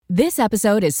This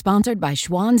episode is sponsored by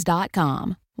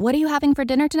Schwans.com. What are you having for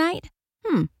dinner tonight?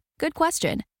 Good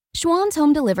question. Schwans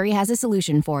Home Delivery has a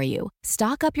solution for you.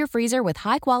 Stock up your freezer with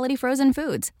high-quality frozen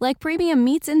foods like premium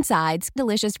meats and sides,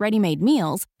 delicious ready-made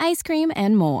meals, ice cream,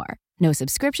 and more. No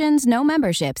subscriptions, no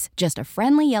memberships, just a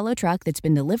friendly yellow truck that's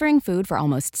been delivering food for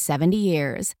almost 70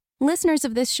 years. Listeners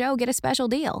of this show get a special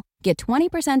deal. Get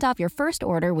 20% off your first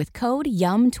order with code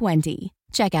YUM20.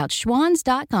 Check out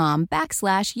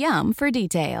schwans.com/YUM for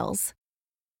details.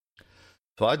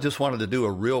 So I just wanted to do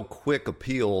a real quick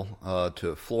appeal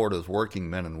to Florida's working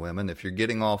men and women. If you're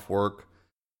getting off work,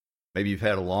 maybe you've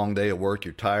had a long day at work,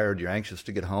 you're tired, you're anxious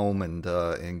to get home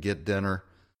and get dinner.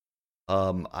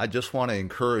 I just want to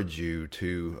encourage you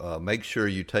to make sure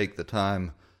you take the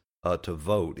time to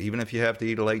vote, even if you have to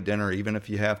eat a late dinner, even if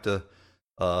you have to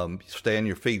stay on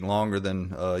your feet longer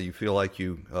than you feel like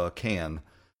you can.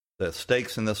 The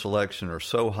stakes in this election are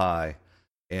so high,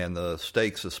 and the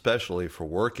stakes, especially for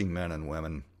working men and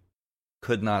women,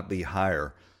 could not be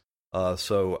higher.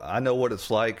 So I know what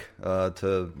it's like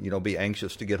to be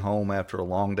anxious to get home after a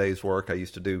long day's work. I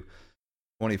used to do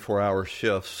 24-hour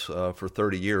shifts for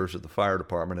 30 years at the fire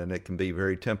department, and it can be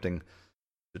very tempting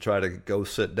to try to go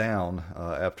sit down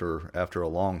after a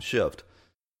long shift.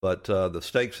 But the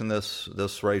stakes in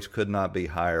this race could not be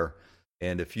higher.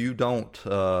 And if you don't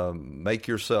drive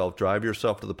yourself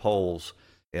to the polls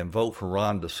and vote for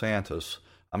Ron DeSantis,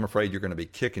 I'm afraid you're going to be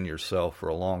kicking yourself for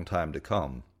a long time to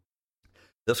come.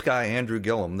 This guy, Andrew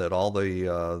Gillum, that all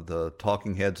the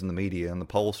talking heads in the media and the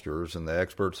pollsters and the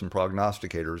experts and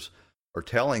prognosticators are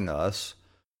telling us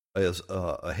is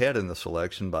ahead in this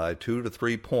election by 2 to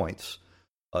 3 points.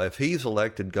 If he's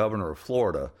elected governor of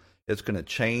Florida, it's going to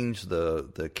change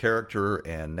the character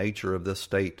and nature of this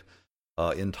state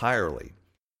entirely.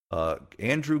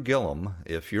 Andrew Gillum,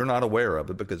 if you're not aware of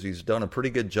it, because he's done a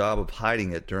pretty good job of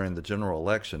hiding it during the general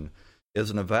election, is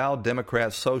an avowed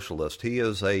Democrat socialist. He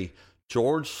is a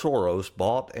George Soros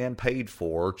bought and paid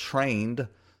for, trained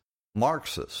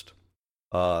Marxist.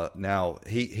 Now,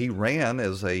 he ran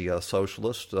as a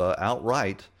socialist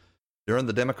outright during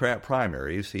the Democrat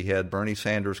primaries. He had Bernie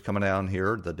Sanders coming down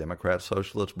here, the Democrat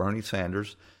socialist Bernie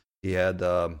Sanders. He had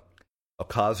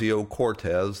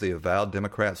Ocasio-Cortez, the avowed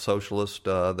Democrat socialist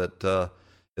that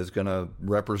is going to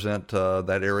represent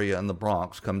that area in the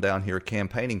Bronx, come down here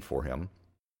campaigning for him.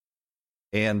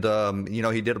 And,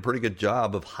 he did a pretty good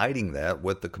job of hiding that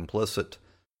with the complicit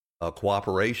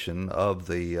cooperation of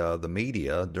the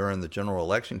media during the general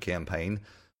election campaign.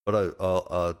 But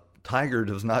a tiger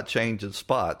does not change its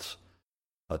spots.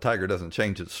 A tiger doesn't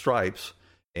change its stripes.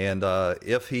 And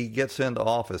if he gets into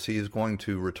office, he is going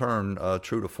to return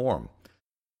true to form.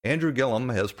 Andrew Gillum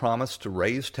has promised to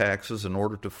raise taxes in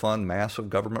order to fund massive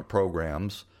government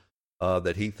programs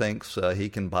that he thinks he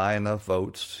can buy enough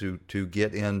votes to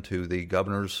get into the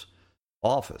governor's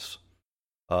office.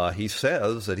 He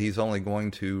says that he's only going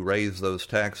to raise those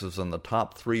taxes on the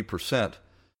top 3%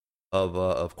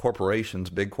 of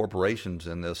corporations, big corporations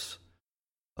in this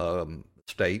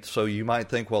state. So you might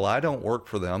think, well, I don't work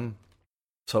for them,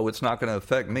 so it's not going to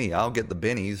affect me. I'll get the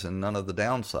bennies and none of the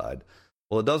downside.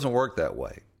 Well, it doesn't work that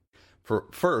way.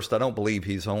 First, I don't believe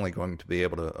he's only going to be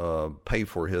able to pay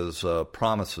for his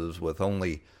promises with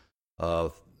only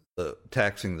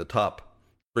taxing the top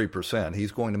 3%.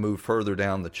 He's going to move further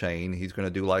down the chain. He's going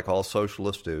to do like all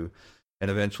socialists do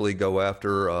and eventually go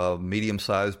after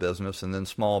medium-sized business and then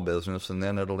small business, and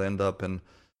then it'll end up in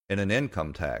an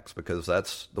income tax, because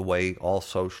that's the way all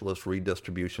socialist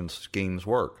redistribution schemes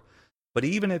work. But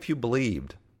even if you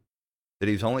believed that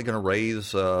he's only going to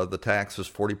raise the taxes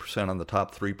 40% on the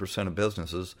top 3% of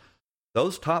businesses,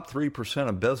 those top 3%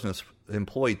 of business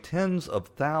employ tens of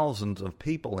thousands of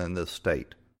people in this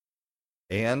state,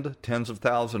 and tens of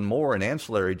thousands more in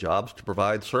ancillary jobs to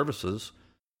provide services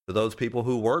to those people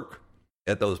who work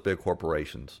at those big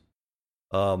corporations.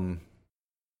 Those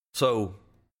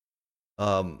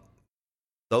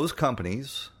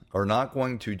companies are not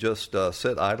going to just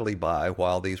sit idly by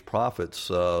while these profits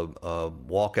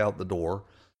walk out the door.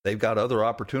 They've got other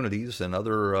opportunities and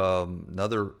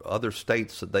other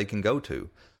states that they can go to.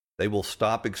 They will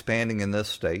stop expanding in this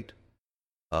state.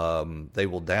 They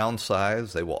will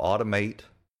downsize. They will automate.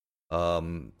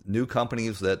 New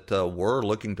companies that were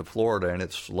looking to Florida and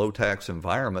its low-tax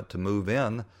environment to move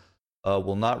in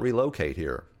will not relocate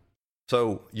here.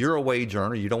 So you're a wage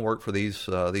earner. You don't work for these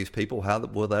people. How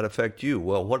will that affect you?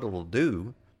 Well, what it will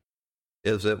do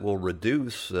is it will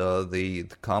reduce the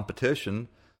competition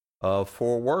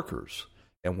for workers,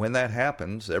 and when that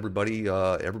happens,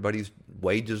 everybody's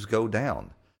wages go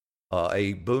down.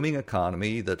 A booming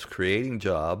economy that's creating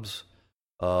jobs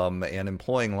and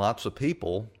employing lots of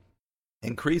people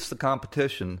increase the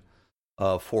competition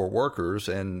for workers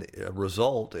and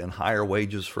result in higher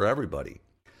wages for everybody.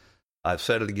 I've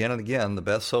said it again and again, the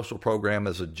best social program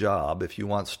is a job. If you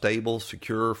want stable,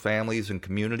 secure families and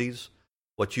communities,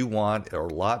 what you want are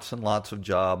lots and lots of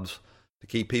jobs to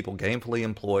keep people gainfully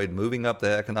employed, moving up the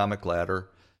economic ladder,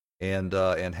 and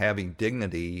having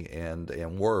dignity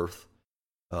and worth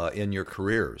in your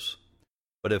careers.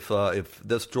 But if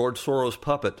this George Soros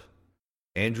puppet,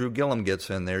 Andrew Gillum,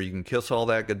 gets in there, you can kiss all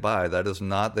that goodbye. That is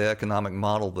not the economic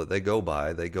model that they go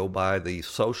by. They go by the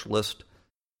socialist,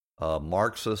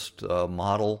 Marxist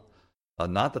model,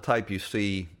 not the type you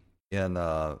see in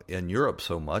Europe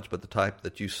so much, but the type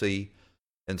that you see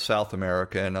in South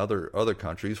America and other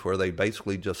countries, where they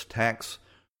basically just tax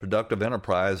productive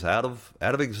enterprise out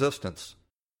of existence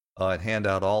and hand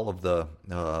out all of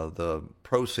the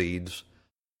proceeds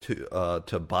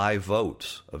to buy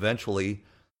votes. Eventually,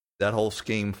 that whole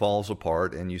scheme falls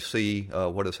apart, and you see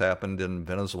what has happened in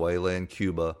Venezuela and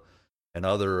Cuba and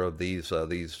other of these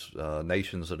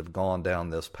nations that have gone down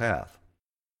this path.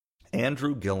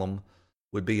 Andrew Gillum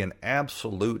would be an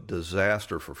absolute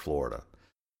disaster for Florida.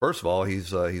 First of all,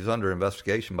 he's under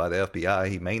investigation by the FBI.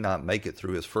 He may not make it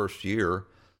through his first year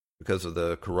because of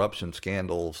the corruption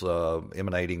scandals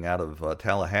emanating out of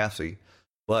Tallahassee.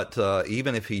 But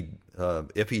even if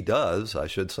he does, I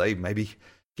should say, maybe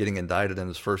getting indicted in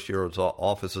his first year of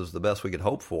office is the best we could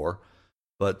hope for.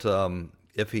 But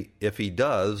if he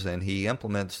does and he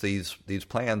implements these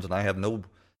plans, and I have no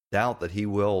doubt that he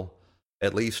will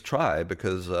at least try,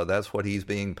 because that's what he's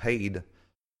being paid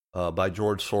by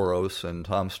George Soros and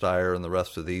Tom Steyer and the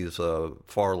rest of these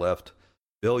far left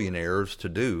billionaires to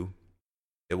do,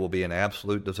 it will be an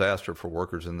absolute disaster for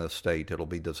workers in this state. It'll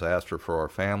be disaster for our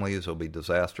families. It'll be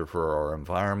disaster for our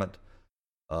environment.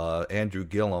 Andrew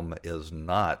Gillum is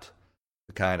not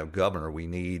the kind of governor we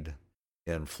need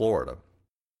in Florida.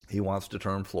 He wants to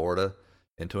turn Florida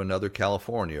into another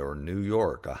California or New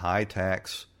York, a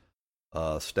high-tax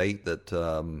state that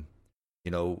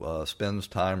spends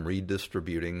time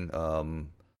redistributing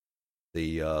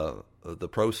the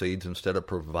proceeds instead of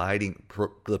providing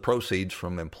the proceeds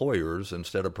from employers,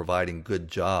 instead of providing good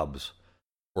jobs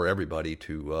for everybody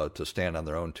to stand on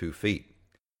their own 2 feet.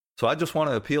 So I just want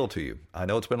to appeal to you. I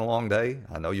know it's been a long day.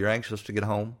 I know you're anxious to get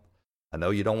home. I know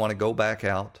you don't want to go back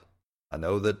out. I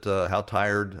know that how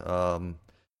tired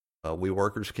we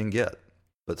workers can get,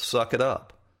 but suck it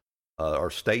up. Our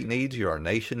state needs you. Our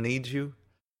nation needs you.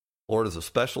 Florida's a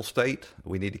special state.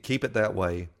 We need to keep it that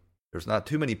way. There's not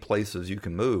too many places you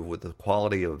can move with the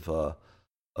quality of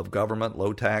government,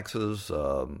 low taxes,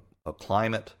 a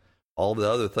climate, all the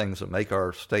other things that make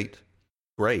our state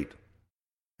great.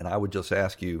 And I would just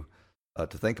ask you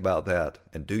to think about that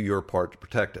and do your part to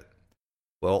protect it.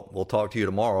 Well, we'll talk to you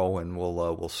tomorrow, and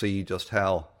we'll see just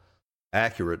how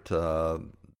accurate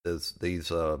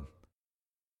these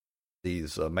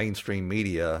mainstream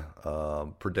media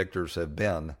predictors have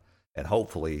been, and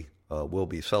hopefully we'll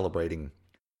be celebrating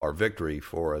our victory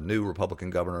for a new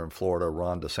Republican governor in Florida,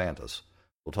 Ron DeSantis.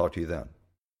 We'll talk to you then.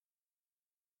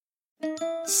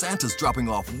 Santa's dropping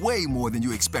off way more than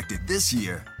you expected this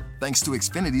year. Thanks to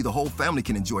Xfinity, the whole family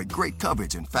can enjoy great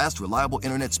coverage and fast, reliable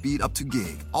internet speed up to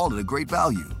gig, all at a great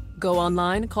value. Go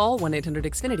online, call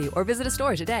 1-800-XFINITY, or visit a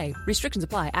store today. Restrictions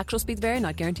apply. Actual speeds vary,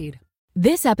 not guaranteed.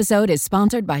 This episode is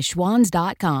sponsored by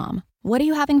Schwans.com. What are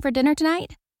you having for dinner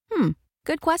tonight?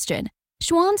 Good question.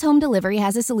 Schwans Home Delivery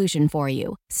has a solution for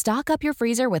you. Stock up your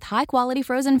freezer with high-quality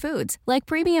frozen foods like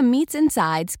premium meats and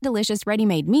sides, delicious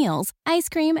ready-made meals, ice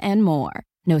cream, and more.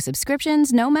 No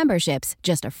subscriptions, no memberships,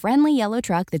 just a friendly yellow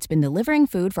truck that's been delivering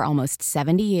food for almost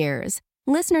 70 years.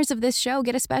 Listeners of this show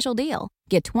get a special deal.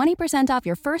 Get 20% off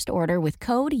your first order with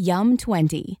code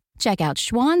YUM20. Check out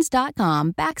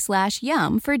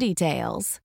schwans.com/YUM for details.